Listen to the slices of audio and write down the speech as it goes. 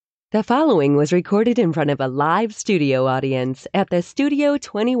The following was recorded in front of a live studio audience at the Studio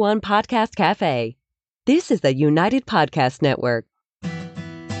 21 Podcast Cafe. This is the United Podcast Network.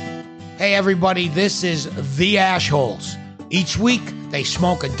 Hey everybody, this is The Ashholes. Each week, they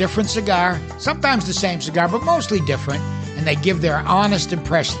smoke a different cigar, sometimes the same cigar, but mostly different, and they give their honest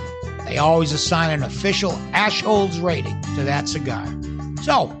impression. They always assign an official Ashholes rating to that cigar.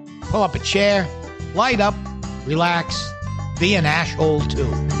 So, pull up a chair, light up, relax, be an Ashhole too.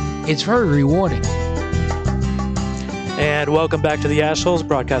 It's very rewarding. And welcome back to the Ashholes,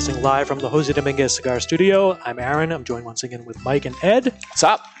 broadcasting live from the Jose Dominguez Cigar Studio. I'm Aaron. I'm joined once again with Mike and Ed. What's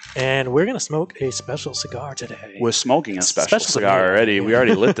up? And we're going to smoke a special cigar today. We're smoking a special cigar already. Yeah. We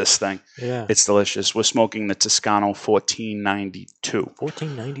already lit this thing. Yeah. It's delicious. We're smoking the Toscano 1492.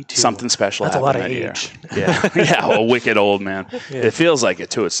 1492. Something special. That's a lot of age. Year. Yeah, a wicked old man. Yeah. It feels like it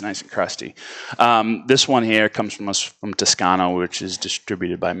too. It's nice and crusty. This one here comes from us from Toscano, which is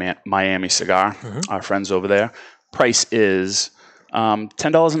distributed by Miami Cigar, our friends over there. Price is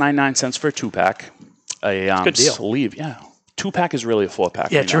 $10.99 for a 2-pack. A good deal. sleeve, yeah. 2-pack is really a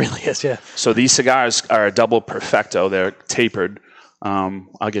 4-pack. Yeah, it really is, yeah. So these cigars are a double perfecto. They're tapered. I'll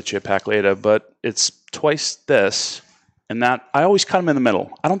get you a pack later, but it's twice this, and that I always cut them in the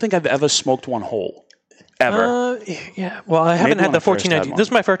middle. I don't think I've ever smoked one whole, ever. Yeah, well, I haven't had the 1492. This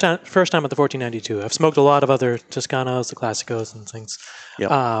is my first time at the 1492. I've smoked a lot of other Toscanos, the Classicos, and things. Yep.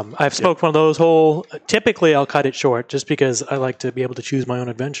 I've smoked one of those whole. Typically, I'll cut it short just because I like to be able to choose my own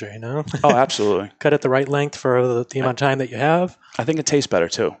adventure, you know? Oh, absolutely. Cut it the right length for the amount of time that you have. I think it tastes better,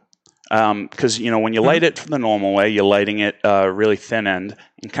 too. Because, when you light it the normal way, you're lighting it really thin end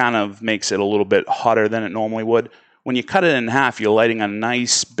and kind of makes it a little bit hotter than it normally would. When you cut it in half, you're lighting a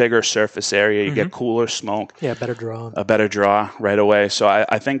nice, bigger surface area. You get cooler smoke. Yeah, better draw. A better draw right away. So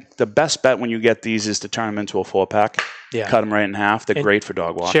I think the best bet when you get these is to turn them into a 4-pack. Yeah. Cut them right in half. They're great for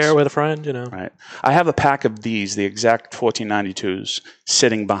dog walks. Share it with a friend, Right. I have a pack of these, the exact 1492s,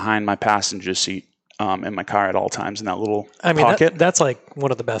 sitting behind my passenger seat in my car at all times in that little pocket. That's like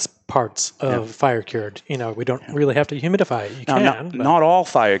one of the best parts of fire cured. We don't really have to humidify it. You can. Not all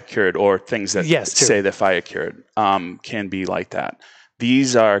fire cured or things that say they're fire cured can be like that.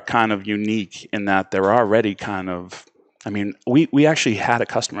 These are kind of unique in that they're already kind of. We actually had a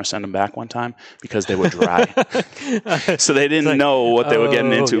customer send them back one time because they were dry. So they didn't know what they were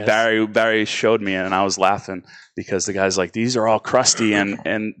getting into. Yes. Barry showed me, and I was laughing because the guy's like, these are all crusty.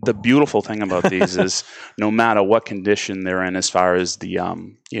 And the beautiful thing about these is no matter what condition they're in as far as the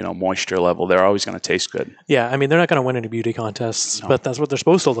moisture level, they're always going to taste good. Yeah, they're not going to win any beauty contests, but that's what they're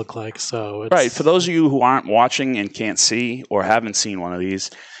supposed to look like. So right. For those of you who aren't watching and can't see or haven't seen one of these,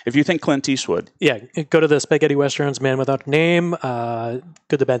 if you think Clint Eastwood. Yeah, go to the Spaghetti Westerns, Man Without a Name,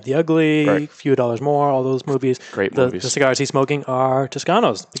 Good, the Bad, the Ugly, right. Few Dollars More, all those movies. Great movies. The cigars he's smoking are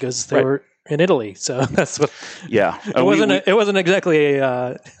Toscanos because they were in Italy. So that's what. Yeah. It wasn't exactly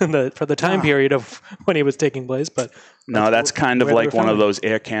for the time period of when he was taking place, but. No, that's kind of like one of those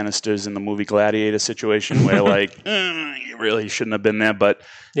air canisters in the movie Gladiator situation where you really shouldn't have been there, but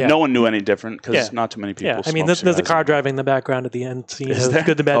no one knew any different because not too many people smoke there's a car driving in the background at the end scene of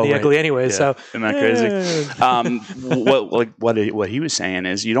Good, the Bad, the Ugly anyway. Yeah. So isn't that crazy? What he was saying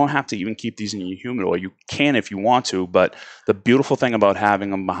is you don't have to even keep these in your humidor. You can if you want to, but the beautiful thing about having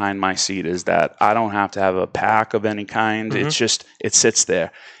them behind my seat is that I don't have to have a pack of any kind. It's just, it sits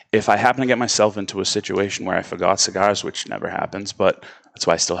there. If I happen to get myself into a situation where I forgot cigars, which never happens, but that's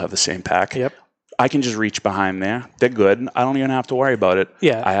why I still have the same pack. Yep. I can just reach behind there. They're good. I don't even have to worry about it.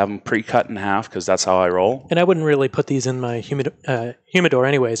 Yeah. I have them pre-cut in half because that's how I roll. And I wouldn't really put these in my humidor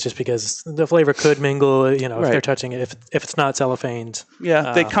anyways, just because the flavor could mingle, if they're touching it, if it's not cellophaned.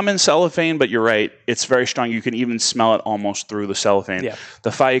 Yeah, they come in cellophane, but you're right. It's very strong. You can even smell it almost through the cellophane. Yeah.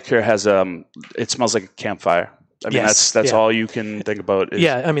 The Fire Cure has, it smells like a campfire. That's all you can think about.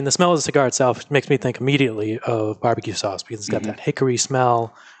 The smell of the cigar itself makes me think immediately of barbecue sauce because it's got that hickory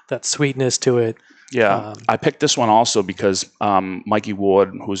smell, that sweetness to it. Yeah, I picked this one also because Mikey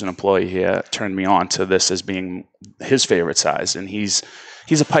Ward, who's an employee here, turned me on to this as being his favorite size, and he's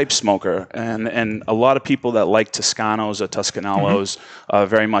a pipe smoker, and a lot of people that like Toscanos or Toscanellos are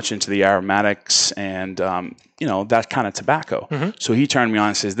very much into the aromatics and that kind of tobacco. So he turned me on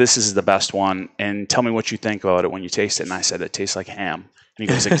and says, "This is the best one, and tell me what you think about it when you taste it." And I said, "It tastes like ham." And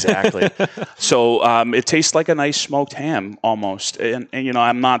he goes, "Exactly." So it tastes like a nice smoked ham almost, and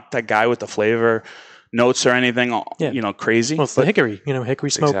I'm not that guy with the flavor notes or anything, crazy. Well, it's the hickory, hickory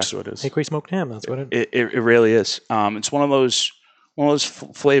smoked, exactly what it is. Hickory smoked ham. That's what it really is. It's one of those one of those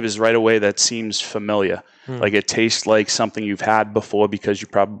flavors right away that seems familiar. Like it tastes like something you've had before because you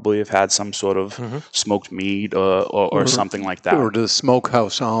probably have had some sort of smoked meat or something like that. Or the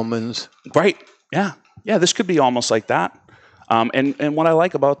smokehouse almonds. Right. Yeah. Yeah, this could be almost like that. And what I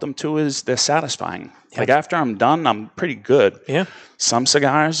like about them, too, is they're satisfying. Like, after I'm done, I'm pretty good. Yeah. Some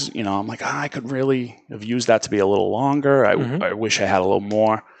cigars, I'm like, I could really have used that to be a little longer. I wish I had a little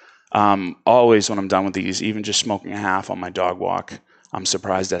more. Always when I'm done with these, even just smoking a half on my dog walk, I'm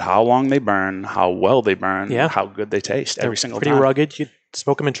surprised at how long they burn, how well they burn, how good they taste every single time. Pretty rugged. You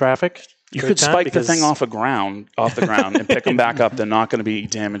smoke them in traffic. You could spike the thing off the ground, and pick them back up. They're not going to be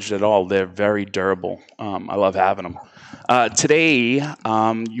damaged at all. They're very durable. I love having them. Today,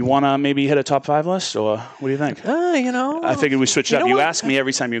 you want to maybe hit a top 5 list, or what do you think? I figured we switched it up. You ask me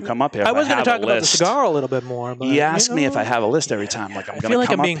every time you come up here. I was going to talk about the cigar a little bit more. But, you ask me if I have a list every time. Like, I feel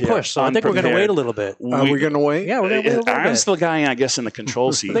like I'm being pushed, so I think we're going to wait a little bit. Are we going to wait? Yeah, we're going to wait a little bit. I'm still the guy, I guess, in the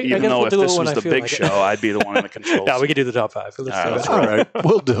control seat. Even though if this was the big show, I'd be the one in the control seat. Yeah, we could do the top 5. All right,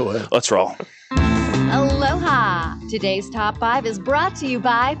 we'll do it. Let's roll. Aloha! Today's Top 5 is brought to you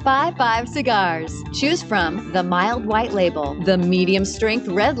by 5 Cigars. Choose from the mild white label, the medium strength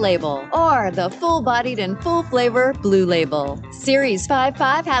red label, or the full-bodied and full-flavor blue label. Series 5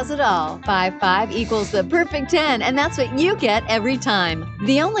 has it all. 5 equals the perfect 10, and that's what you get every time.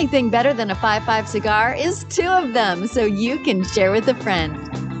 The only thing better than a 5 cigar is 2 of them, so you can share with a friend.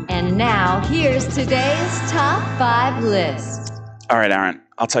 And now, here's today's Top 5 list. All right, Aaron,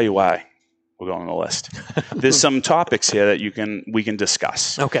 I'll tell you why we're going on the list. There's some topics here that we can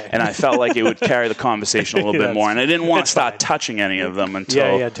discuss. Okay. And I felt like it would carry the conversation a little bit more, and I didn't want to start touching any of them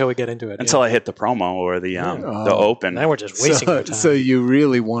until we get into it. Until I hit the promo or the open. Now we're just wasting your time. So you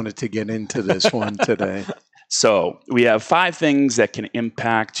really wanted to get into this one today. So we have 5 things that can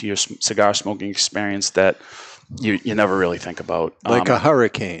impact your cigar smoking experience that you never really think about. Like a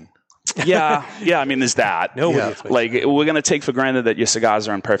hurricane. Yeah. I mean, there's that. Like, we're going to take for granted that your cigars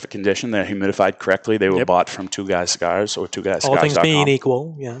are in perfect condition. They're humidified correctly. They were bought from 2 Guys Cigars or 2guyscigars.com. All things being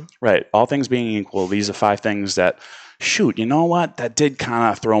equal, Right. All things being equal, these are 5 things that, you know what? That did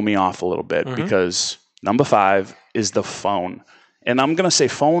kind of throw me off a little bit because number 5 is the phone. And I'm going to say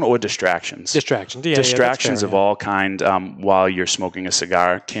phone or distractions. Distractions of all kind while you're smoking a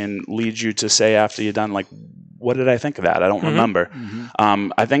cigar can lead you to say after you're done, like, what did I think of that? I don't remember.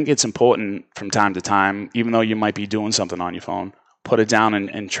 I think it's important from time to time, even though you might be doing something on your phone, put it down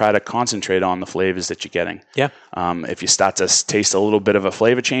and try to concentrate on the flavors that you're getting. Yeah. If you start to taste a little bit of a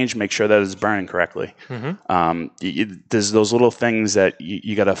flavor change, make sure that it's burning correctly. There's those little things that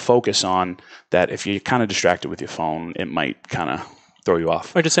you got to focus on that if you're kind of distracted with your phone, it might kind of throw you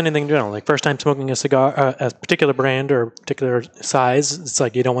off. Or just anything in general. Like first time smoking a cigar, a particular brand or particular size, it's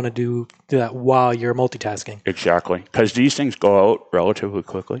like you don't want to do that while you're multitasking. Exactly. Because these things go out relatively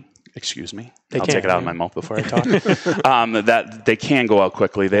quickly. Excuse me. I'll take it out of my mouth before I talk. That they can go out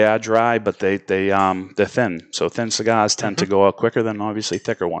quickly. They are dry, but they're thin. So thin cigars tend to go out quicker than obviously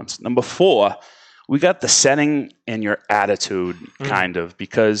thicker ones. Number 4, we got the setting and your attitude, kind of,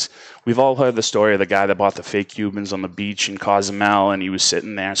 because we've all heard the story of the guy that bought the fake Cubans on the beach in Cozumel, and he was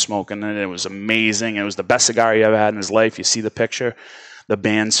sitting there smoking it. It was amazing. It was the best cigar he ever had in his life. You see the picture. The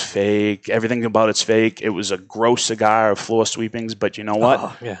band's fake. Everything about it's fake. It was a gross cigar of floor sweepings, but you know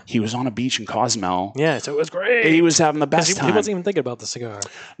what? He was on a beach in Cozumel. Yeah, so it was great. He was having the best time. He wasn't even thinking about the cigar.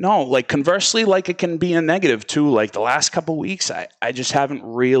 No, like conversely, like it can be a negative too. Like the last couple of weeks, I just haven't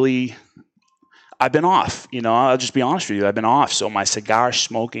really... I've been off. I'll just be honest with you. I've been off. So my cigar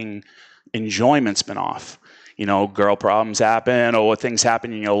smoking enjoyment's been off. Girl problems happen or things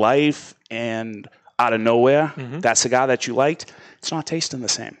happen in your life, and out of nowhere, that cigar that you liked, it's not tasting the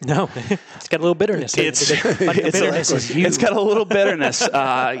same. No, it's got a little bitterness. It's got a little bitterness.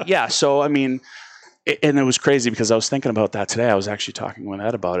 So, I mean, and it was crazy because I was thinking about that today. I was actually talking with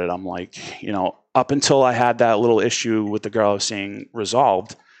Ed about it. I'm like, up until I had that little issue with the girl I was seeing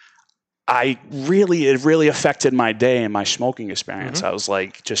resolved, it really affected my day and my smoking experience. I was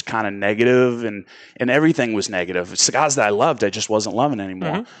like just kind of negative and everything was negative. Cigars that I loved, I just wasn't loving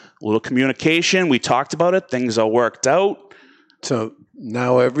anymore. A little communication. We talked about it. Things are worked out. So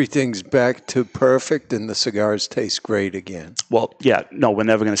now everything's back to perfect and the cigars taste great again. Well, yeah, no, we're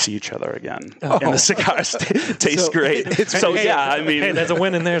never going to see each other again. And the cigars taste great. I mean... Hey, there's a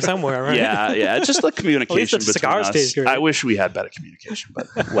win in there somewhere, right? Yeah. It's just the communication between cigars us. Taste great. I wish we had better communication, but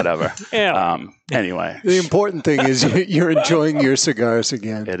whatever. Anyway. The important thing is you're enjoying your cigars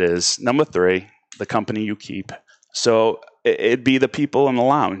again. It is. Number 3, the company you keep. So it'd be the people in the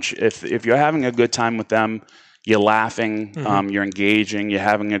lounge. If you're having a good time with them, you're laughing, you're engaging, you're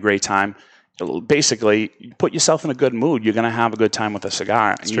having a great time. basically, put yourself in a good mood. You're going to have a good time with a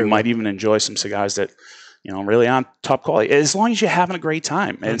cigar. And you might even enjoy some cigars that, really aren't top quality. As long as you're having a great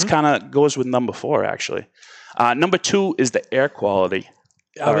time. And it kind of goes with number 4, actually. Number 2 is the air quality.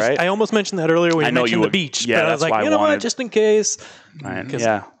 I almost mentioned that earlier when you mentioned the beach. Yeah, but I was like, what, just in case. Right.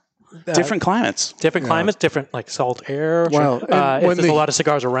 Yeah. Different climates. Different like salt air. Well, if there's a lot of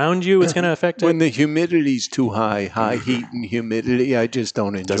cigars around you, it's going to affect it. When the humidity's too high heat and humidity, I just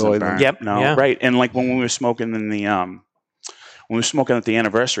don't enjoy them. Yep. No. Yeah. Right. And like when we were smoking in the when we were smoking at the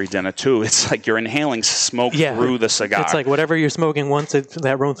anniversary dinner too, it's like you're inhaling smoke through the cigar. It's like whatever you're smoking, once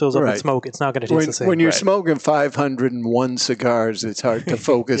that room fills up with smoke, it's not going to taste the same. When you're smoking 501 cigars, it's hard to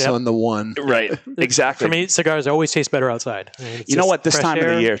focus on the one. Right. Exactly. For me, cigars always taste better outside. You know what? This time of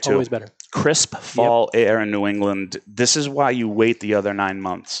the year too, always better. Crisp fall air in New England. This is why you wait the other 9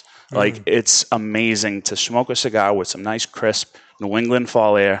 months. Like it's amazing to smoke a cigar with some nice crisp New England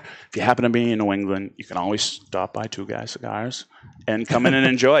fall air. If you happen to be in New England, you can always stop by Two Guys Cigars and come in and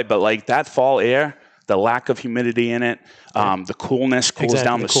enjoy. But like that fall air, the lack of humidity in it, the coolness cools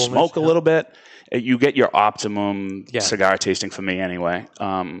down the smoke a little bit. You get your optimum cigar tasting for me anyway.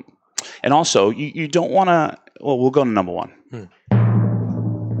 And also, you don't want to. Well, we'll go to number 1.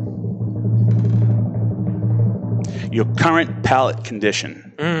 Your current palate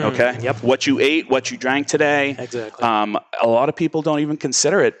condition, okay? Yep. What you ate, what you drank today. Exactly. A lot of people don't even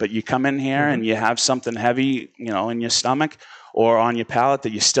consider it, but you come in here and you have something heavy, in your stomach or on your palate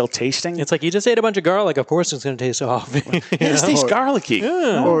that you're still tasting. It's like you just ate a bunch of garlic. Of course, it's going to taste off. It tastes garlicky.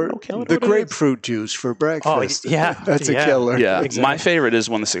 Yeah. Or the grapefruit juice for breakfast. Oh, yeah. That's a killer. Yeah, Exactly. My favorite is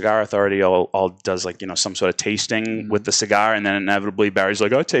when the Cigar Authority all does like some sort of tasting with the cigar, and then inevitably Barry's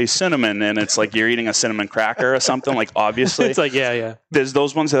like, "I taste cinnamon," and it's like you're eating a cinnamon cracker or something. Like obviously, It's like yeah. There's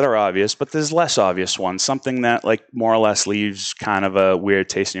those ones that are obvious, but there's less obvious ones. Something that like more or less leaves kind of a weird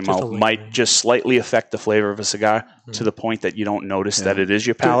taste in your mouth might just slightly affect the flavor of a cigar to the point that you don't notice that it is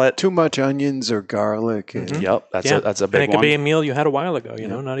your palate. Too much onions or garlic. Yep, that's a big and it could be a meal you had a while ago.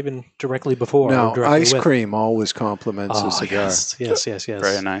 Not even directly before. Now, or directly ice with. cream always complements a cigar. Yes.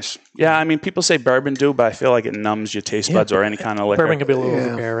 Very nice. Yeah, I mean, people say bourbon do, but I feel like it numbs your taste buds or any kind of liquor. Bourbon can be a little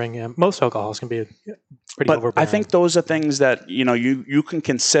overbearing. Yeah. Most alcohols can be pretty overbearing. I think those are things that you can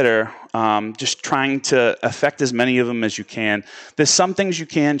consider. Just trying to affect as many of them as you can. There's some things you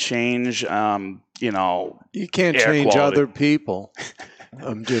can change. You can't change other people.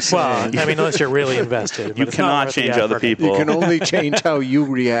 I'm just saying. I mean, unless you're really invested. You cannot change other people. You can only change how you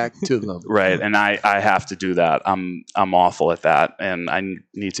react to them. Right, and I have to do that. I'm awful at that, and I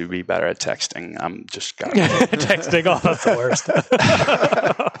need to be better at texting. I'm just texting. Oh, that's the worst.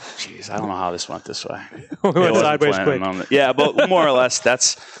 Jeez, I don't know how this went this way. We went sideways quick. Yeah, but more or less,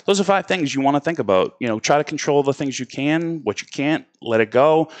 those are 5 things you want to think about. Try to control the things you can. What you can't, let it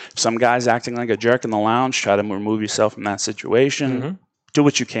go. If some guy's acting like a jerk in the lounge, try to remove yourself from that situation. Do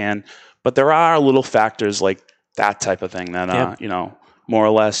what you can. But there are little factors like that type of thing that, more or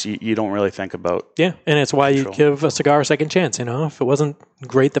less you don't really think about. Yeah, and it's why you give a cigar a second chance. If it wasn't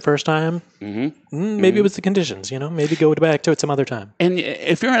great the first time, maybe it was the conditions. Maybe go back to it some other time. And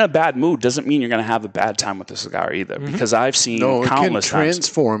if you're in a bad mood, doesn't mean you're going to have a bad time with the cigar either. Because I've seen countless it can times.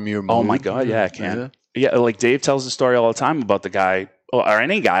 transform your mood. Oh my God, yeah, it can. Yeah, like Dave tells the story all the time about the guy, or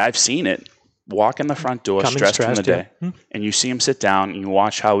any guy. I've seen it. Walk in the front door, stressed from the day, and you see him sit down, and you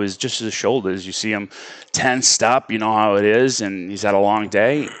watch how his shoulders. You see him tensed up. You know how it is, and he's had a long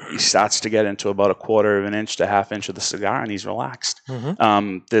day. He starts to get into about a quarter of an inch to half inch of the cigar, and he's relaxed.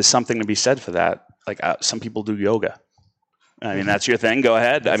 There's something to be said for that. Like some people do yoga. I mean, that's your thing. Go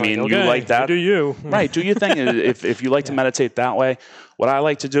ahead. I mean, you like that. Do you? Right. Do your thing. If you like to meditate that way, what I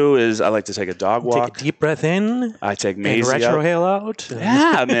like to do is I like to take a dog walk. Take a deep breath in. I take and Maisie retrohale out.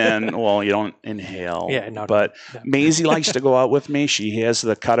 Yeah, man. Well, you don't inhale. Yeah, no. But Maisie likes to go out with me. She hears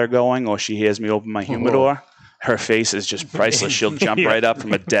the cutter going, or she hears me open my humidor. Her face is just priceless. She'll jump right up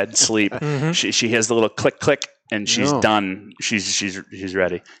from a dead sleep. She hears the little click, click. And she's done. She's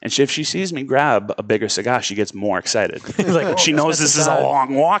ready. And if she sees me grab a bigger cigar, she gets more excited. She knows this is a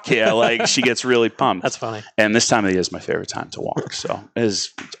long walk here. Like she gets really pumped. That's funny. And this time of the year is my favorite time to walk. So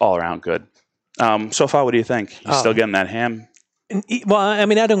it's all around good. So far, what do you think? You still getting that ham? Well, I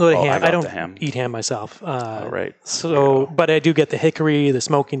mean, I don't go to ham. I don't ham. eat ham myself. Right. So, but I do get the hickory, the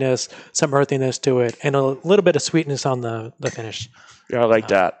smokiness, some earthiness to it, and a little bit of sweetness on the finish. Yeah, I like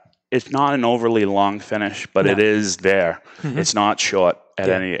that. It's not an overly long finish, but it is there. It's not short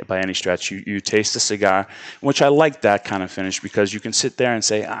by any stretch. You taste the cigar, which I like that kind of finish because you can sit there and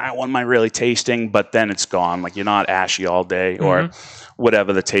say, what am I really tasting? But then it's gone. Like you're not ashy all day or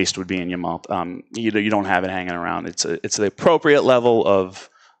whatever the taste would be in your mouth. You don't have it hanging around. It's the appropriate level of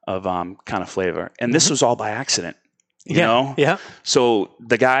of kind of flavor. And this was all by accident. You know? Yeah. So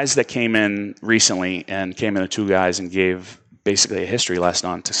the guys that came in recently and came in, the two guys, and gave basically a history lesson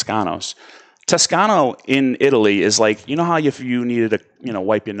on Toscanos. Toscano in Italy is like, you know how if you needed to,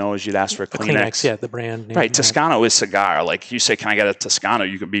 wipe your nose, you'd ask for a Kleenex? Yeah, the brand name. Right. Toscano is cigar. Like you say, can I get a Toscano?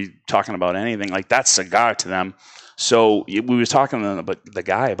 You could be talking about anything. Like that's cigar to them. So we were talking to the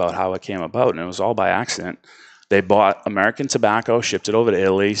guy about how it came about, and it was all by accident. They bought American tobacco, shipped it over to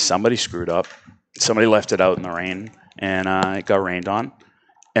Italy. Somebody screwed up. Somebody left it out in the rain, and it got rained on,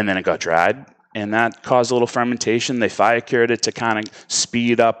 and then it got dried. And that caused a little fermentation. They fire cured it to kind of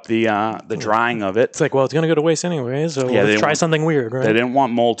speed up the drying of it. It's like, well, it's going to go to waste anyway, so let's try something weird, right? They didn't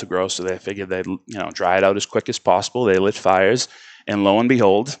want mold to grow, so they figured they'd dry it out as quick as possible. They lit fires, and lo and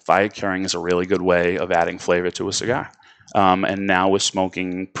behold, fire curing is a really good way of adding flavor to a cigar. And now we're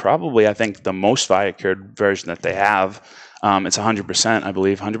smoking probably, I think, the most fire cured version that they have. It's 100%, I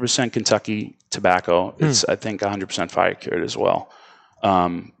believe, 100% Kentucky tobacco. It's, I think, 100% fire cured as well.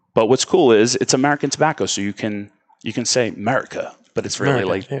 But what's cool is it's American tobacco, so you can say America, but it's really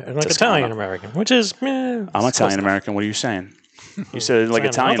like Italian American, which is. I'm Italian American. What are you saying? You said like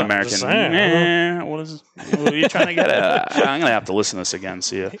Italian American. What are you trying to get at? I'm gonna have to listen to this again.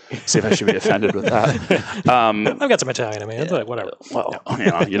 See if I should be offended with that. I've got some Italian in me, but whatever. Well,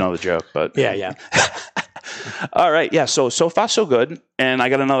 you know the joke, but yeah. All right, yeah. So far so good, and I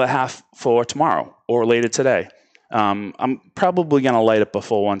got another half for tomorrow or later today. I'm probably going to light up a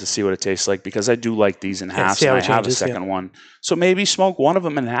full one to see what it tastes like, because I do like these in halves, and I have a second one. So maybe smoke one of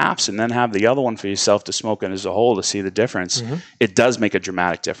them in halves and then have the other one for yourself to smoke it as a whole to see the difference. It does make a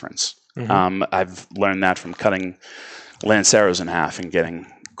dramatic difference. I've learned that from cutting Lanceros in half and getting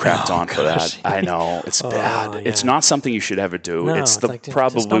crapped on for that. I know, it's bad. Yeah. It's not something you should ever do. No, it's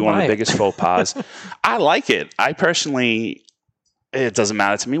probably one of the biggest faux pas. I like it. I personally... It doesn't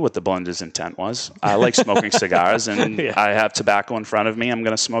matter to me what the blender's intent was. I like smoking cigars, and I have tobacco in front of me. I'm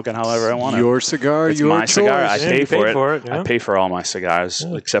going to smoke it however I want. Your cigar, it's my cigar. I pay for it. Yeah. I pay for all my cigars,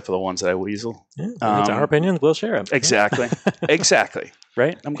 except for the ones that I weasel. Yeah. It's our opinions. We'll share them. Exactly. Exactly.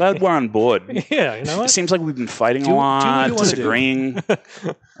 Right? I'm glad we're on board. Yeah, you know what? It seems like we've been fighting a lot, disagreeing.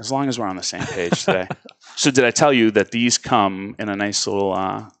 As long as we're on the same page today. So did I tell you that these come in a nice little,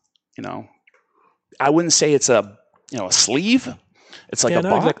 I wouldn't say it's a sleeve. It's like a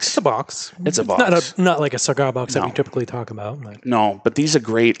box. It's a box. It's a box. Not like a cigar box that we typically talk about. No, but these are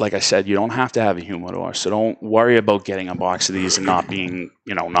great. Like I said, you don't have to have a humidor, so don't worry about getting a box of these and not being,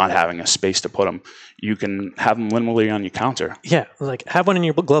 not having a space to put them. You can have them literally on your counter. Yeah, like have one in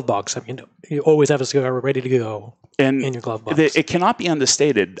your glove box. I mean, you always have a cigar ready to go in your glove box. It cannot be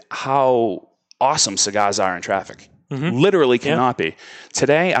understated how awesome cigars are in traffic. Literally cannot be.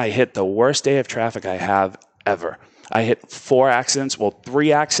 Today, I hit the worst day of traffic I have ever. I hit 3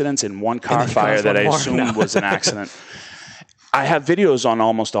 accidents in one car fire that I assumed was an accident. I have videos on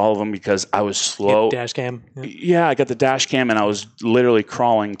almost all of them because I was slow. Dash cam? Yeah, I got the dash cam, and I was literally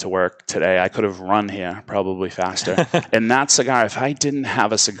crawling to work today. I could have run here probably faster. And that cigar, if I didn't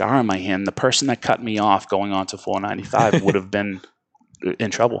have a cigar in my hand, the person that cut me off going on to 495 would have been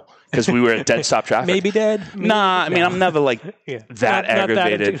in trouble because we were at dead stop traffic. Maybe dead. I mean, I'm never like that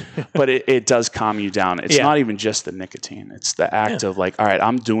aggravated, but it does calm you down. It's not even just the nicotine. It's the act of like, all right,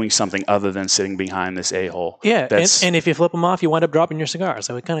 I'm doing something other than sitting behind this a-hole. Yeah, and if you flip them off, you wind up dropping your cigar.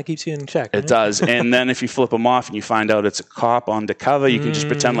 So it kind of keeps you in check. It does. And then if you flip them off and you find out it's a cop undercover, you can just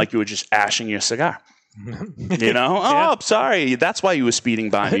pretend like you were just ashing your cigar. Oh, sorry. That's why you were speeding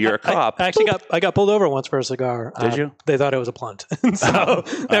by me. You're a cop. I got pulled over once for a cigar. Did you? They thought it was a blunt, so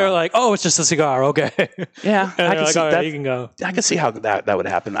they were like, "Oh, it's just a cigar." Okay. Yeah, I can see that. You can go. I can see how that would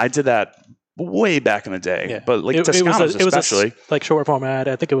happen. I did that way back in the day, but like Toscanos especially, it was like short format.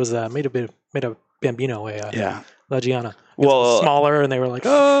 I think it was made of Bambino, La Giana. Well, smaller, and they were like,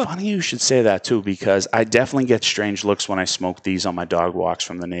 "Oh." Funny you should say that too, because I definitely get strange looks when I smoke these on my dog walks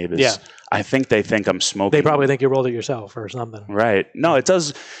from the neighbors. Yeah. I think they think I'm smoking. They probably think you rolled it yourself or something. Right. No, it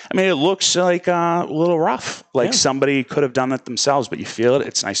does. I mean, it looks like a little rough. Like somebody could have done it themselves, but you feel it.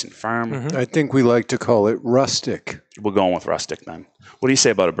 It's nice and firm. I think we like to call it rustic. We're going with rustic then. What do you say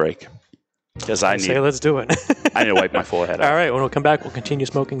about a break? Because let's do it. I need to wipe my forehead out. All right. When we'll come back, we'll continue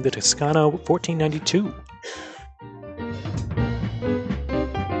smoking the Toscano 1492.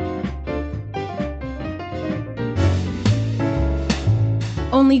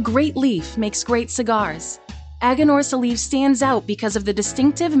 Only Great Leaf makes great cigars. Aganorsa Leaf stands out because of the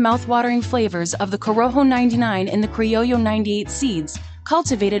distinctive mouth-watering flavors of the Corojo 99 and the Criollo 98 seeds,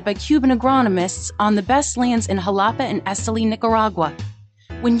 cultivated by Cuban agronomists on the best lands in Jalapa and Esteli, Nicaragua.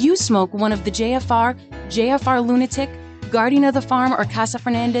 When you smoke one of the JFR Lunatic, Guardian of the Farm or Casa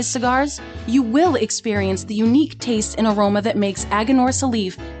Fernandez cigars, you will experience the unique taste and aroma that makes Aganorsa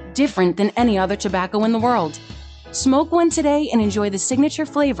Salif different than any other tobacco in the world. Smoke one today and enjoy the signature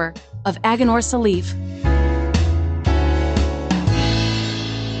flavor of Aganorsa Salif.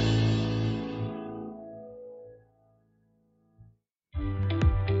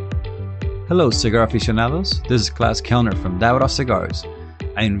 Hello, cigar aficionados. This is Klaas Kellner from Davidoff Cigars.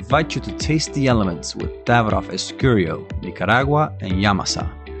 I invite you to taste the elements with Davidoff Escurio, Nicaragua, and Yamasa.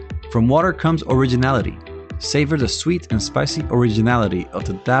 From water comes originality. Savor the sweet and spicy originality of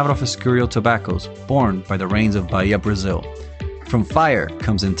the Davidoff Escurio tobaccos born by the rains of Bahia, Brazil. From fire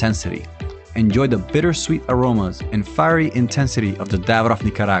comes intensity. Enjoy the bittersweet aromas and fiery intensity of the Davidoff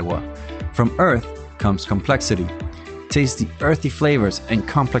Nicaragua. From earth comes complexity. Taste the earthy flavors and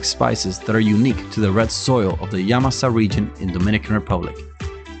complex spices that are unique to the red soil of the Yamasa region in Dominican Republic.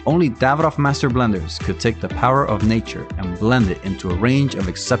 Only Davidoff Master Blenders could take the power of nature and blend it into a range of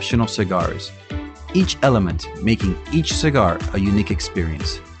exceptional cigars. Each element making each cigar a unique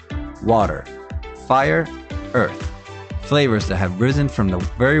experience. Water, fire, earth. Flavors that have risen from the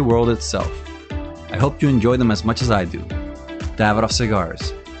very world itself. I hope you enjoy them as much as I do. Davidoff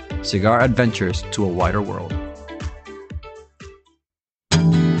Cigars. Cigar adventures to a wider world.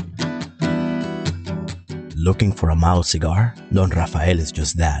 Looking for a mild cigar? Don Rafael is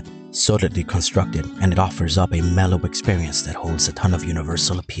just that. Solidly constructed, and it offers up a mellow experience that holds a ton of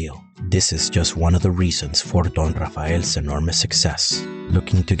universal appeal. This is just one of the reasons for Don Rafael's enormous success.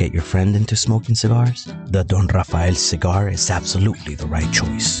 Looking to get your friend into smoking cigars? The Don Rafael cigar is absolutely the right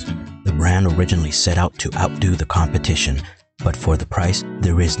choice. The brand originally set out to outdo the competition, but for the price,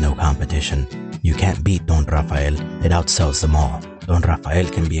 there is no competition. You can't beat Don Rafael, it outsells them all. Don Rafael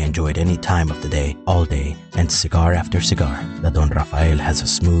can be enjoyed any time of the day, all day, and cigar after cigar. The Don Rafael has a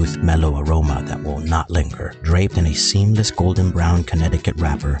smooth, mellow aroma that will not linger. Draped in a seamless golden brown Connecticut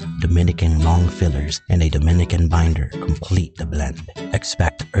wrapper, Dominican long fillers, and a Dominican binder complete the blend.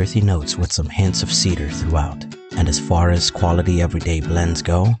 Expect earthy notes with some hints of cedar throughout. And as far as quality everyday blends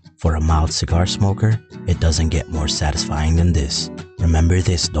go, for a mild cigar smoker, it doesn't get more satisfying than this. Remember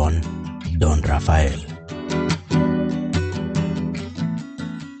this, Don Rafael.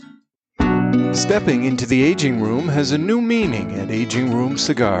 Stepping into the aging room has a new meaning at Aging Room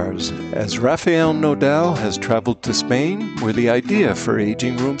Cigars, as Rafael Nodal has traveled to Spain, where the idea for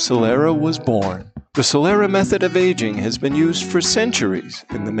Aging Room Solera was born. The Solera method of aging has been used for centuries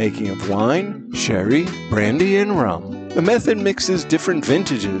in the making of wine, sherry, brandy, and rum. The method mixes different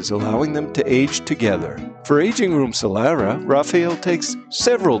vintages, allowing them to age together. For Aging Room Solera, Rafael takes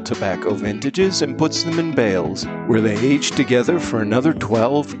several tobacco vintages and puts them in bales, where they age together for another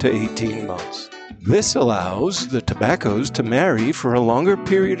 12 to 18 months. This allows the tobaccos to marry for a longer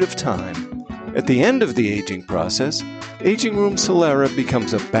period of time. At the end of the aging process, Aging Room Solera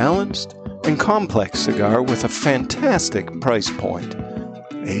becomes a balanced and complex cigar with a fantastic price point.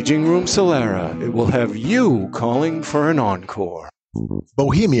 Aging Room Solera, it will have you calling for an encore.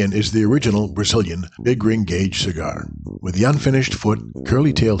 Bohemian is the original Brazilian big ring gauge cigar, with the unfinished foot,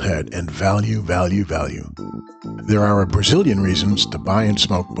 curly-tailed head, and value. There are Brazilian reasons to buy and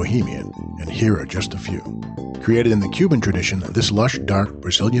smoke Bohemian, and here are just a few. Created in the Cuban tradition, this lush, dark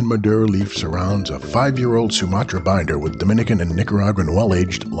Brazilian Maduro leaf surrounds a 5-year-old Sumatra binder with Dominican and Nicaraguan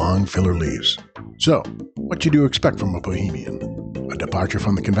well-aged long filler leaves. So, what do you expect from a Bohemian? A departure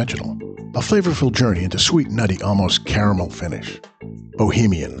from the conventional. A flavorful journey into sweet, nutty, almost caramel finish.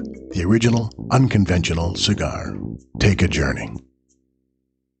 Bohemian, the original, unconventional cigar. Take a journey.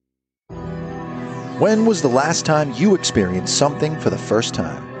 When was the last time you experienced something for the first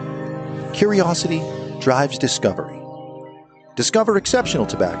time? Curiosity drives discovery. Discover exceptional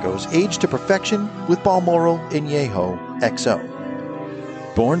tobaccos aged to perfection with Balmoral Añejo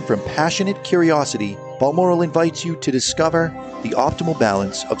XO. Born from passionate curiosity, Balmoral invites you to discover the optimal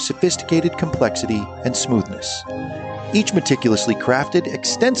balance of sophisticated complexity and smoothness. Each meticulously crafted,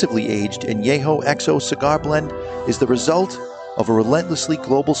 extensively aged Añejo XO cigar blend is the result of a relentlessly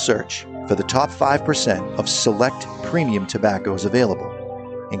global search for the top 5% of select premium tobaccos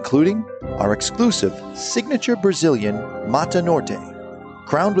available, including our exclusive signature Brazilian Mata Norte.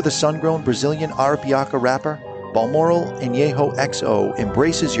 Crowned with a sun-grown Brazilian Arapiaca wrapper, Balmoral Añejo XO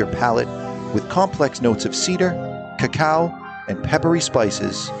embraces your palate with complex notes of cedar, cacao, and peppery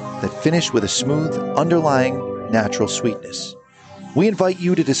spices that finish with a smooth, underlying, natural sweetness. We invite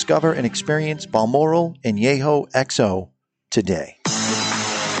you to discover and experience Balmoral Añejo XO today.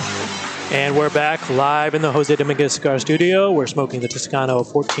 And we're back live in the Jose Dominguez Cigar Studio. We're smoking the Toscano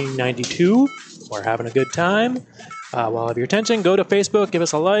 1492. We're having a good time. While I have your attention, go to Facebook, give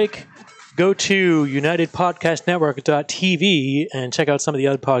us a like, go to unitedpodcastnetwork.tv and check out some of the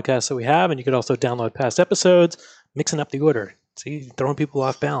other podcasts that we have. And you can also download past episodes, mixing up the order. See, throwing people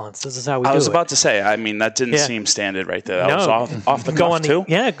off balance. This is how we do it. I was about to say, I mean, that didn't seem standard right there. That was off the cuff, too?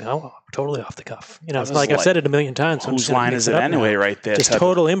 Totally off the cuff. You know, it's like I've said it a million times. Whose line is it anyway right there? Just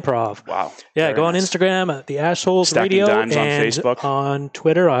total improv. Wow. Yeah, go on Instagram at the Ashholes Radio. Dimes and on Facebook. On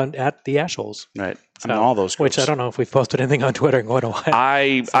Twitter at the Ashholes. Right. I mean, all those groups. Which I don't know if we've posted anything on Twitter in quite a while.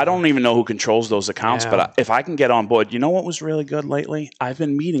 I don't even know who controls those accounts, but if I can get on board, you know what was really good lately? I've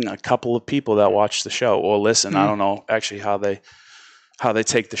been meeting a couple of people that watch the show or listen. I don't know actually how they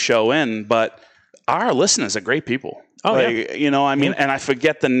take the show in, but our listeners are great people. You know, I mean, and I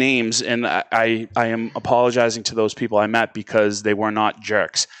forget the names, and I am apologizing to those people I met because they were not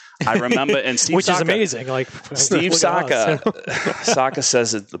jerks. I remember, and Steve which Saka, is amazing. Like Steve Saka, Saka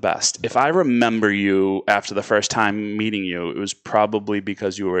says it the best. If I remember you after the first time meeting you, it was probably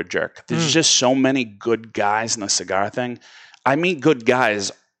because you were a jerk. There's just so many good guys in the cigar thing. I meet good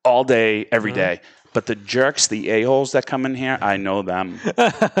guys all day, every day. But the jerks, the a-holes that come in here, I know them.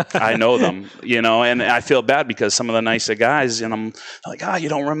 I know them, you know, and I feel bad because some of the nicer guys, and I'm like, you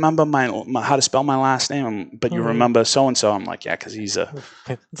don't remember my how to spell my last name, but you remember so-and-so. I'm like, yeah, because he's a...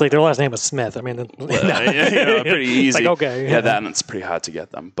 It's like their last name is Smith. I mean... pretty easy. Like, okay. Yeah, and it's pretty hard to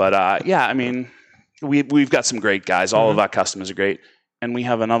get them. But, yeah, I mean, we've got some great guys. All of our customers are great. And we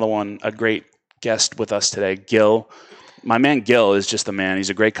have another one, a great guest with us today, Gil. My man Gil is just the man.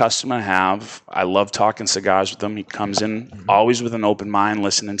 He's a great customer to have. I love talking cigars with him. He comes in always with an open mind,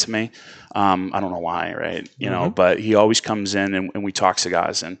 listening to me. I don't know why, right? You know, but he always comes in and we talk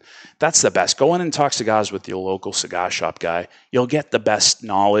cigars, and that's the best. Go in and talk cigars with your local cigar shop guy. You'll get the best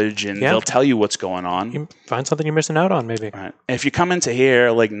knowledge, and they'll tell you what's going on. You find something you're missing out on, maybe. Right. And if you come into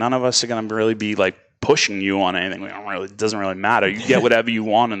here, like none of us are going to really be like pushing you on anything. It doesn't really matter. You get whatever you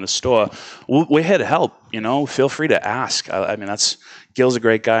want in the store. We're here to help. You know, feel free to ask. I mean, Gil's a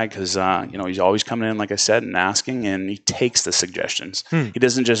great guy because you know, he's always coming in, like I said, and asking, and he takes the suggestions. He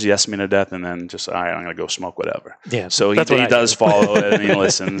doesn't just yes me to death and then just all right, I'm gonna go smoke whatever. Yeah. So he does follow it and he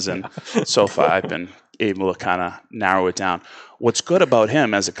listens, and so far I've been able to kind of narrow it down. What's good about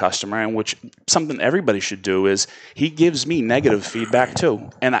him as a customer, and which something everybody should do, is he gives me negative feedback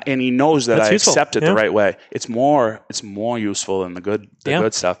too, and he knows that I accept it the right way. It's more useful than the good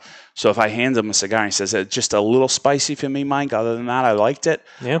stuff. So if I hand him a cigar and he says it's just a little spicy for me, Mike, other than that I liked it,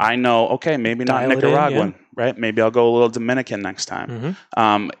 I know, okay, maybe not Nicaraguan, right? Maybe I'll go a little Dominican next time.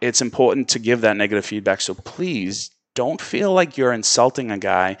 It's important to give that negative feedback. So please don't feel like you're insulting a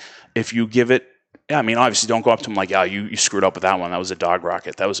guy if you give it. Yeah, I mean, obviously, don't go up to him like, you screwed up with that one. That was a dog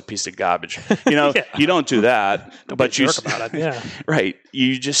rocket. That was a piece of garbage. You know, you don't do that. But you about it. Right.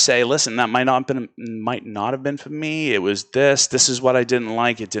 You just say, listen, that might not have been for me. It was this. This is what I didn't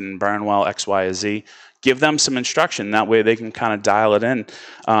like. It didn't burn well. X, Y, or Z. Give them some instruction. That way, they can kind of dial it in.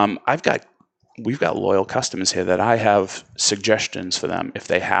 We've got loyal customers here that I have suggestions for them if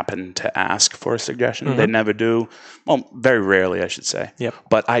they happen to ask for a suggestion. They never do. Well, very rarely, I should say. Yep.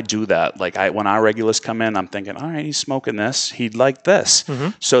 But I do that. Like when our regulars come in, I'm thinking, all right, he's smoking this. He'd like this.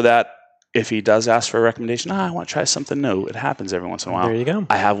 So that if he does ask for a recommendation, I want to try something new. It happens every once in a while. There you go.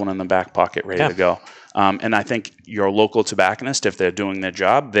 I have one in the back pocket ready to go. And I think your local tobacconist, if they're doing their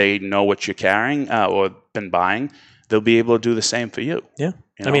job, they know what you're carrying or been buying, they'll be able to do the same for you. Yeah.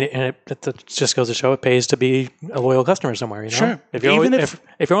 You know? I mean, and it just goes to show it pays to be a loyal customer somewhere. You know? Sure. If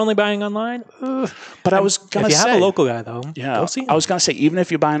you're only buying online, but I was gonna say, if you have a local guy though, go see him. I was gonna say, even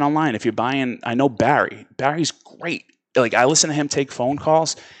if you're buying online, I know Barry's great. Like I listen to him take phone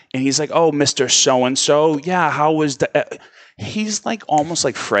calls, and he's like, "Oh, Mr. So and So, yeah, how was the?" He's like almost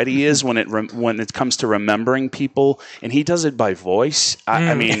like Freddie is when it comes to remembering people, and he does it by voice.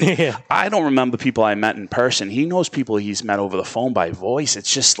 I mean, I don't remember people I met in person. He knows people he's met over the phone by voice.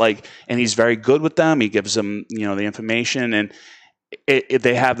 It's just like, and he's very good with them. He gives them, the information, and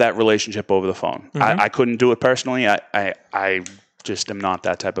they have that relationship over the phone. I couldn't do it personally. I just am not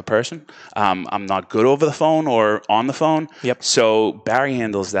that type of person. I'm not good over the phone or on the phone. Yep. So Barry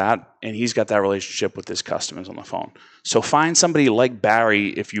handles that, and he's got that relationship with his customers on the phone. So find somebody like Barry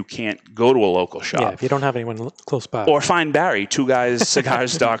if you can't go to a local shop. Yeah, if you don't have anyone close by. Or find Barry,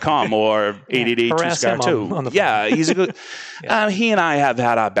 twoguyscigars.com or 888-2cigar2. Yeah, he's a good... he and I have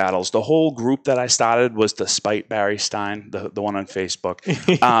had our battles. The whole group that I started was to spite Barry Stein, the one on Facebook.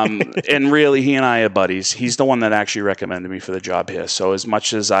 And really, he and I are buddies. He's the one that actually recommended me for the job here. So as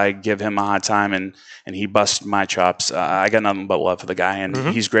much as I give him a hard time and he busts my chops, I got nothing but love for the guy. And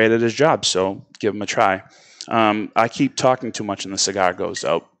he's great at his job, so give him a try. I keep talking too much and the cigar goes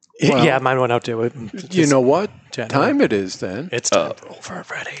out. Well, yeah, mine went out too. You know what January. time it is then? It's time for Old Fart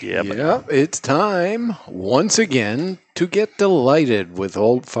Freddy. Yeah, it's time once again to get delighted with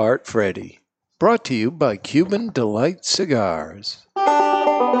Old Fart Freddy. Brought to you by Cuban Delight Cigars.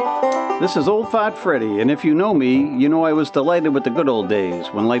 This is Old Fart Freddy, and if you know me, you know I was delighted with the good old days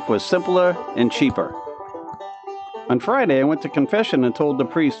when life was simpler and cheaper. On Friday, I went to confession and told the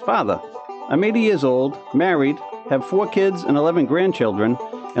priest, Father, I'm 80 years old, married, have 4 kids and 11 grandchildren,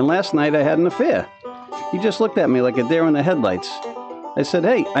 and last night I had an affair. He just looked at me like a deer in the headlights. I said,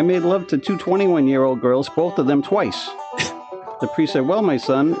 hey, I made love to 2 21-year-old girls, both of them twice. The priest said, well, my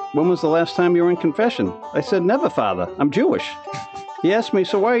son, when was the last time you were in confession? I said, never, Father. I'm Jewish. He asked me,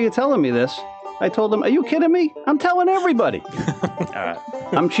 so why are you telling me this? I told him, are you kidding me? I'm telling everybody.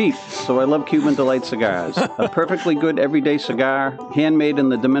 I'm cheap, so I love Cuban Delight cigars. A perfectly good everyday cigar, handmade in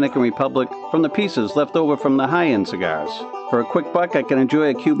the Dominican Republic from the pieces left over from the high-end cigars. For a quick buck, I can enjoy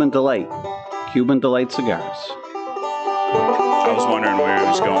a Cuban Delight. Cuban Delight cigars. I was wondering where he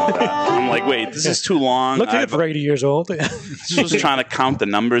was going with that. I'm like, wait, this is too long. Look at it for 80 years old. This was trying to count the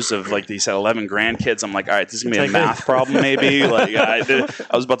numbers of, like, he said 11 grandkids. I'm like, all right, this is going to be a math problem maybe. Like, I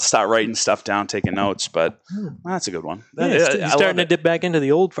was about to start writing stuff down, taking notes, but that's a good one. You're starting to dip back into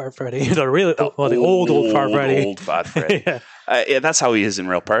the Old Fart Freddy. The old Fart Freddy. Old Fart Freddy. Yeah, that's how he is in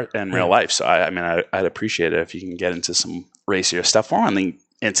real life. So, I'd appreciate it if you can get into some racier stuff. Or on the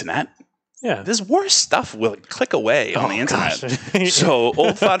internet. Yeah, there's worse stuff will click away on the internet. So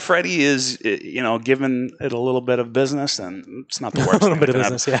Old Fart Freddy is, giving it a little bit of business, and it's not the worst. A little bit of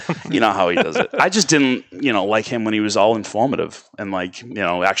business, yeah. You know how he does it. I just didn't, like him when he was all informative and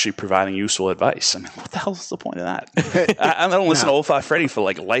actually providing useful advice. I mean, what the hell is the point of that? I don't listen to Old Fart Freddy for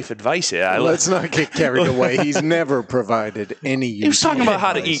life advice here. Let's not get carried away. He's never provided any useful He was talking about advice.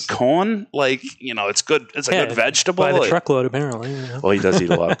 how to eat corn. It's good. It's a good vegetable. By the truckload, apparently. Well, he does eat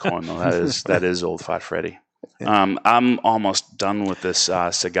a lot of corn, though. That is Old Fart Freddy. I'm almost done with this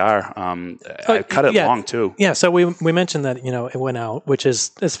cigar. I cut it long too. Yeah, so we mentioned that it went out, which is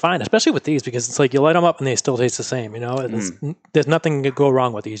fine, especially with these because it's like you light them up and they still taste the same. There's nothing to go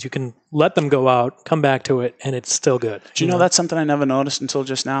wrong with these. You can let them go out, come back to it, and it's still good. Do you know that's something I never noticed until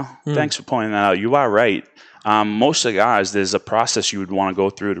just now? Thanks for pointing that out. You are right. Most cigars, there's a process you would want to go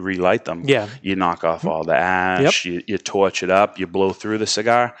through to relight them. Yeah, you knock off all the ash, you torch it up, you blow through the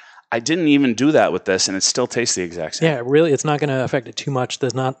cigar. I didn't even do that with this, and it still tastes the exact same. Yeah, really, it's not going to affect it too much.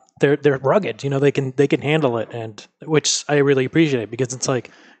 They're rugged. They can handle it, and which I really appreciate because it's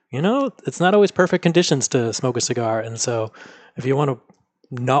like, it's not always perfect conditions to smoke a cigar, and so if you want to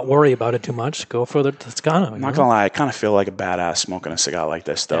not worry about it too much, go for the Toscano. I'm not gonna lie, I kind of feel like a badass smoking a cigar like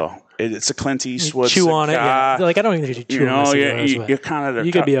this, though. Yeah. It's a Clint Eastwood chew cigar. on it. Yeah. Like I don't even think you chew on cigars. You're kind of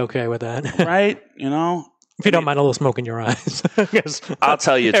you could be okay with that, right? If you don't mind a little smoke in your eyes. I'll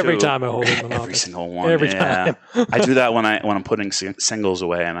tell you every too. time I hold it in my mouth. Every single one. Every time. I do that when I'm putting singles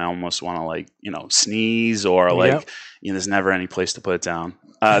away, and I almost want to sneeze or there's never any place to put it down.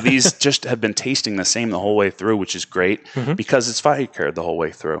 These just have been tasting the same the whole way through, which is great because it's fire cured the whole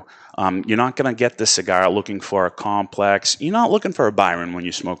way through. You're not going to get this cigar looking for a complex. You're not looking for a Byron when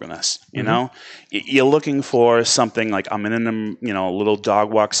you're smoking this. You're looking for something like I'm in a little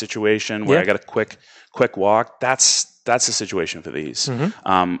dog walk situation where I got a quick walk. That's the situation for these.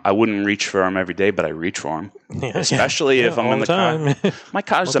 I wouldn't reach for them every day, but I reach for them, especially if I'm in the car. My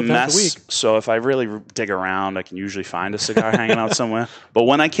car's a mess, so if I really dig around, I can usually find a cigar hanging out somewhere. But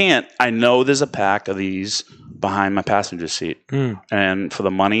when I can't, I know there's a pack of these behind my passenger seat. And for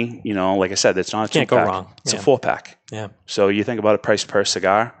the money, like I said, it's not a 2-pack. Can't go wrong. It's a 4-pack. Yeah. So you think about a price per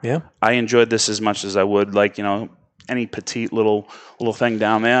cigar. Yeah. I enjoyed this as much as I would any petite little thing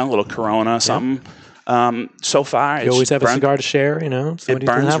down there, a little Corona, something. So far, you always have a cigar to share, it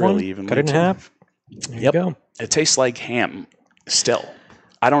burns really evenly. Cut it in half. There you go. It tastes like ham still.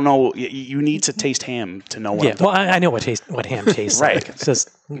 I don't know. You need to taste ham to know what I'm talking I know what ham tastes like. It's just,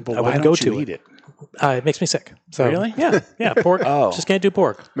 but I wouldn't go to eat it. It makes me sick. So, really? Yeah, pork. Just can't do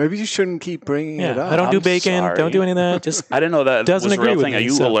pork. Maybe you shouldn't keep bringing it up. I don't do bacon. Sorry. Don't do any of that. Just I didn't know that doesn't was a agree real with thing. me, Are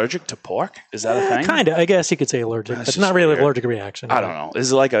you allergic to pork? Is that a thing? Kind of. I guess you could say allergic. That's It's not really an allergic reaction. I don't know.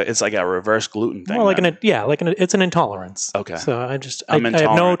 Is it it's like a reverse gluten thing? Well, it's an intolerance. Okay. So I have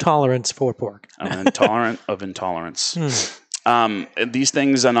no tolerance for pork. I'm intolerant of intolerance. These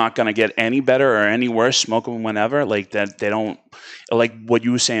things are not going to get any better or any worse. Smoke them whenever. Like that, they don't. Like what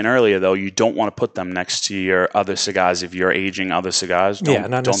you were saying earlier, though, you don't want to put them next to your other cigars if you're aging other cigars.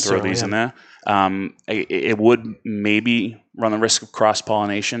 Don't throw these in there. It would maybe run the risk of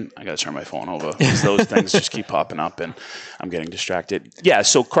cross-pollination. I got to turn my phone over because those things just keep popping up and I'm getting distracted. Yeah,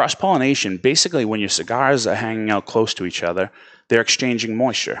 so cross-pollination, basically when your cigars are hanging out close to each other, they're exchanging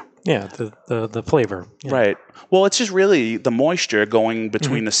moisture. Yeah, the flavor. Yeah. Right. Well, it's just really the moisture going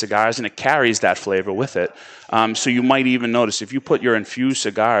between the cigars, and it carries that flavor with it. So you might even notice if you put your infused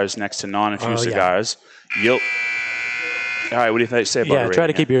cigars next to non-infused cigars, you'll... All right, what do you say about Yeah, try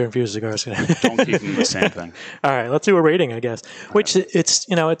to keep your infused cigars. Don't keep them the same thing. All right, let's do a rating, I guess. Which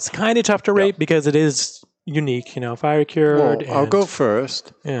it's kind of tough to rate because it is unique, fire cured. Well, I'll go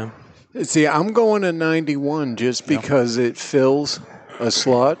first. Yeah. See, I'm going to 91 just because it fills a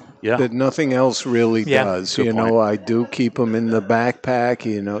slot that nothing else really does. Good point. I do keep them in the backpack.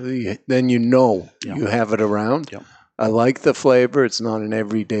 Then you have it around. Yep. I like the flavor. It's not an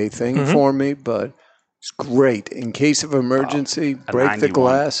everyday thing for me, but it's great. In case of emergency, break the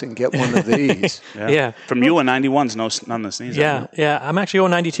glass and get one of these. Yeah. From you, a 91's none to sneeze at. Yeah. I'm actually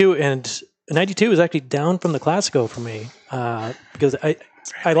going 92, and 92 is actually down from the Classico for me because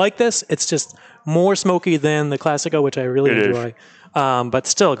I like this. It's just more smoky than the Classico, which I really enjoy. But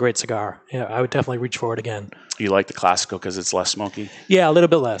still a great cigar. Yeah, I would definitely reach for it again. You like the Classico because it's less smoky? Yeah, a little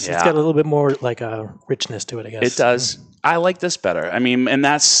bit less. Yeah. It's got a little bit more like a richness to it, I guess. It does. I like this better. I mean, and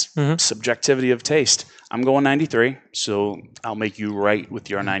that's subjectivity of taste. I'm going 93, so I'll make you right with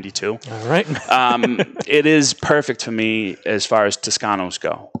your 92. All right. It is perfect for me as far as Toscanos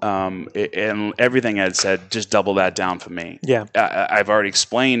go. And everything Ed said, just double that down for me. Yeah. I've already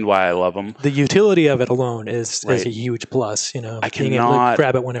explained why I love them. The utility of it alone is a huge plus, being able to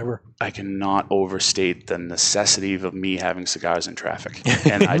grab it whenever. I cannot overstate the necessity of me having cigars in traffic.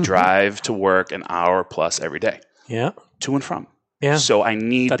 And I drive to work an hour plus every day. Yeah. To and from. Yeah. So I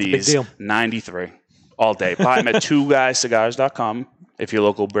need these 93 all day. Buy them at twoguyscigars.com if your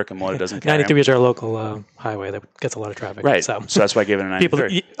local brick and mortar doesn't carry 93 them. is our local highway that gets a lot of traffic. Right. So that's why I gave it a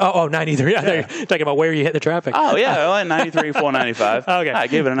 93. 93. I thought you were talking about where you hit the traffic. Oh, yeah. Well, 93, 495. Okay. I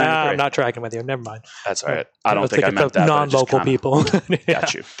gave it a 93. I'm not tracking with you. Never mind. That's all right. I don't think I meant that. Non-local people.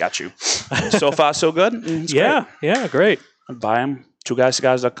 Got you. So far, so good. It's great. Yeah, great. Buy them.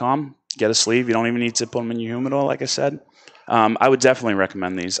 Twoguyscigars.com. Get a sleeve. You don't even need to put them in your humidor, like I said. I would definitely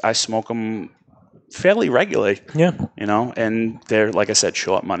recommend these. I smoke them fairly regularly. Yeah. And they're, like I said,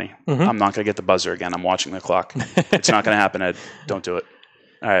 short money. I'm not going to get the buzzer again. I'm watching the clock. It's not going to happen, Ed. Don't do it.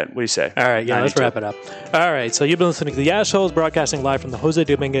 All right. What do you say? All right. Yeah, let's wrap it up. All right. So you've been listening to The Ash Holes, broadcasting live from the Jose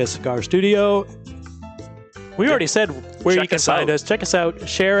Dominguez Cigar Studio. We already said where you can find us. Check us out.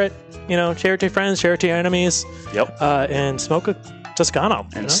 Share it. Share it to your friends. Share it to your enemies. Yep. And smoke a Toscano.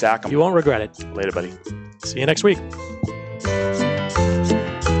 And stack them. You won't regret it. Later, buddy. See you next week.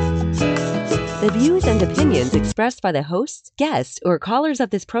 The views and opinions expressed by the hosts, guests, or callers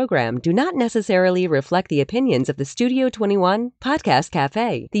of this program do not necessarily reflect the opinions of the Studio 21 Podcast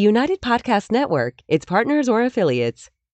Cafe, the United Podcast Network, its partners, or affiliates.